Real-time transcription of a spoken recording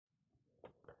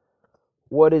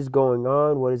What is going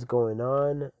on? What is going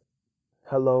on?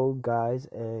 Hello, guys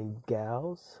and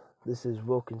gals. This is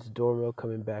Wilkins Dormill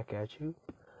coming back at you.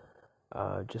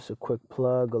 Just a quick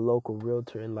plug, a local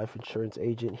realtor and life insurance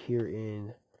agent here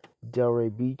in Delray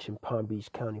Beach in Palm Beach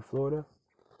County, Florida.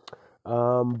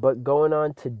 But going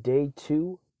on to day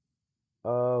 2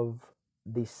 of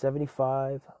the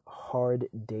 75 Hard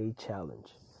Day Challenge.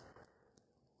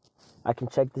 I can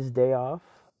check this day off,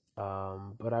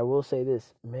 but I will say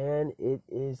this, man, it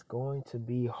is going to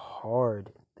be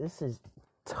hard. This is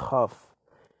tough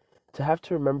to have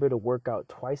to remember to work out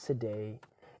twice a day.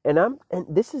 And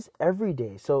this is every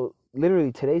day. So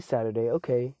literally today's Saturday,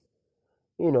 okay.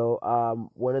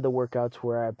 One of the workouts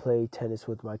where I play tennis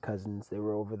with my cousins, they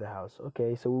were over the house.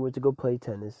 Okay, so we went to go play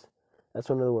tennis. That's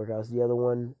one of the workouts. The other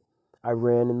one I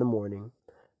ran in the morning.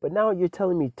 But now you're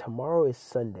telling me tomorrow is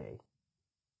Sunday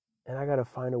and I gotta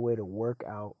find a way to work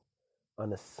out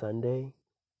on a Sunday.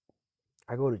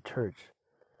 I go to church.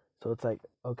 So it's like,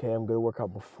 okay, I'm gonna work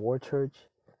out before church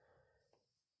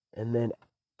and then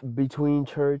between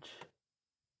church,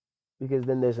 because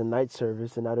then there's a night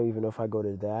service and I don't even know if I go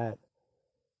to that,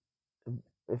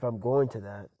 if I'm going to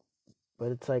that.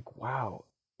 But it's like, wow,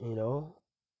 you know,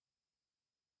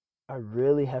 I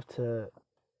really have to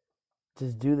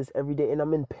just do this every day and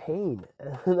I'm in pain.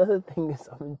 Another thing is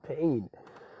I'm in pain.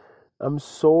 I'm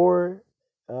sore,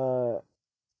 uh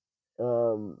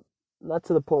um not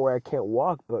to the point where I can't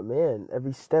walk, but man,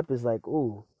 every step is like,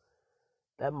 ooh,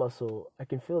 that muscle, I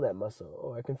can feel that muscle.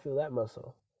 Oh, I can feel that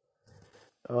muscle.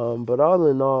 But all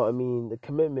in all, I mean, the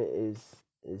commitment is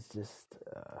just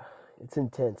it's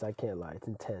intense. I can't lie, it's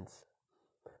intense.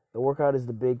 The workout is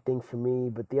the big thing for me,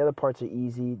 but the other parts are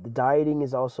easy. The dieting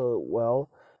is also well.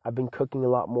 I've been cooking a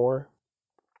lot more,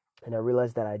 and I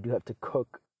realized that I do have to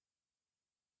cook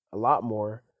a lot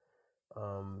more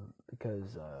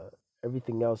because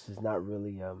everything else is not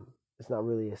really it's not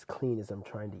really as clean as I'm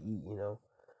trying to eat.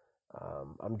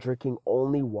 I'm drinking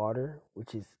only water,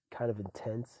 which is kind of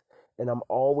intense, and I'm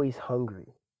always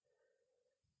hungry,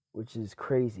 which is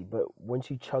crazy. But once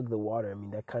you chug the water, I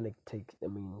mean that kind of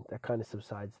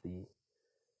subsides the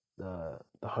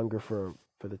hunger for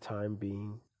the time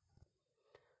being.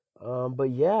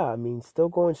 But yeah, I mean, still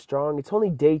going strong. It's only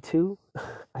day 2.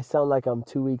 I sound like I'm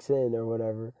 2 weeks in or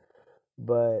whatever,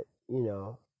 but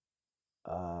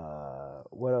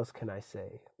what else can I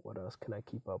say? What else can I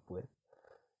keep up with?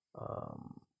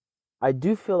 Um, I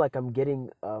do feel like I'm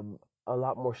getting a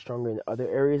lot more stronger in other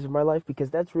areas of my life because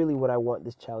that's really what I want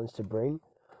this challenge to bring.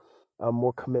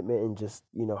 More commitment in just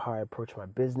how I approach my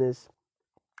business,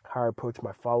 how I approach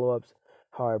my follow ups,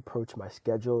 how I approach my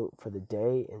schedule for the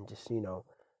day, and just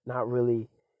not really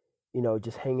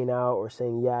just hanging out or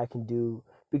saying yeah I can do,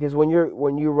 because when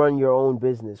you run your own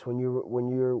business, when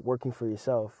you're working for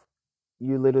yourself,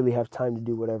 you literally have time to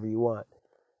do whatever you want.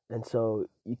 And so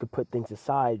you could put things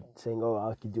aside saying, oh,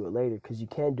 I can do it later, because you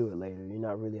can do it later. You're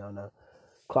not really on a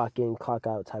clock in, clock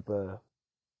out type of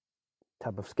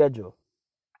schedule.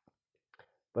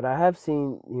 But I have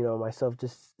seen, myself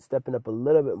just stepping up a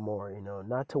little bit more,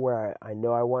 not to where I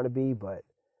know I want to be, but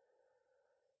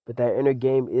that inner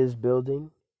game is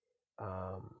building.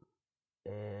 Um,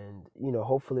 and,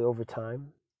 hopefully over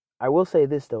time. I will say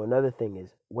this though, another thing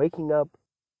is waking up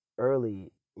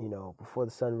early, before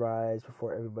the sunrise,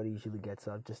 before everybody usually gets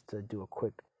up, just to do a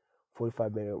quick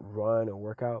 45-minute run or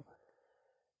workout.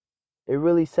 It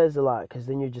really says a lot, because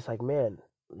then you're just like, man,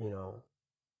 you know,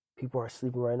 people are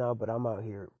sleeping right now, but I'm out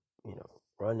here, you know,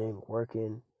 running,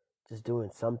 working, just doing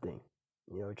something,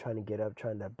 trying to get up,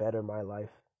 trying to better my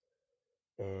life.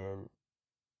 And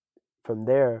from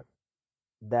there,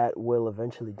 that will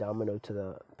eventually domino to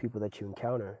the people that you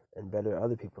encounter and better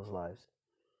other people's lives.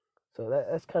 So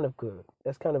that's kind of good.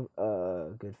 That's kind of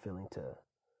a good feeling to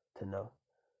know.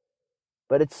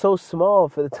 But it's so small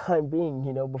for the time being,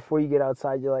 before you get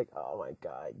outside, you're like, oh my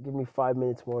God, give me 5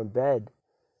 minutes more in bed.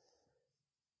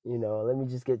 Let me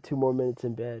just get 2 more minutes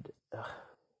in bed.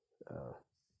 Ugh,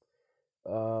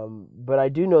 but I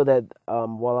do know that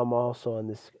while I'm also on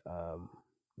this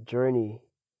journey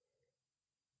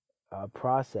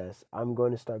process, I'm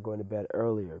going to start going to bed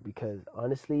earlier because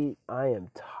honestly, I am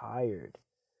tired.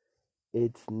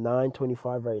 It's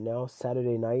 9:25 right now,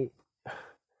 Saturday night.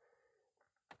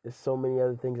 There's so many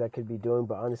other things I could be doing,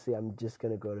 but honestly, I'm just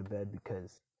gonna go to bed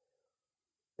because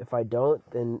if I don't,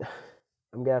 then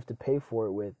I'm gonna have to pay for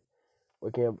it with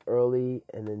waking up early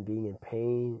and then being in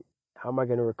pain. How am I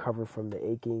gonna recover from the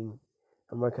aching?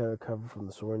 How am I gonna recover from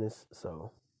the soreness?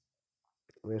 So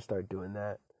we're gonna start doing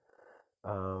that.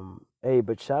 Hey,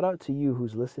 but shout out to you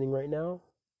who's listening right now,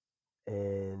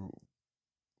 and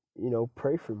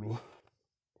pray for me.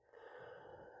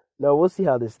 No, we'll see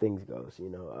how this thing goes,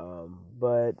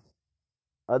 but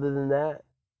other than that,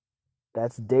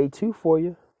 that's day 2 for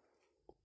you.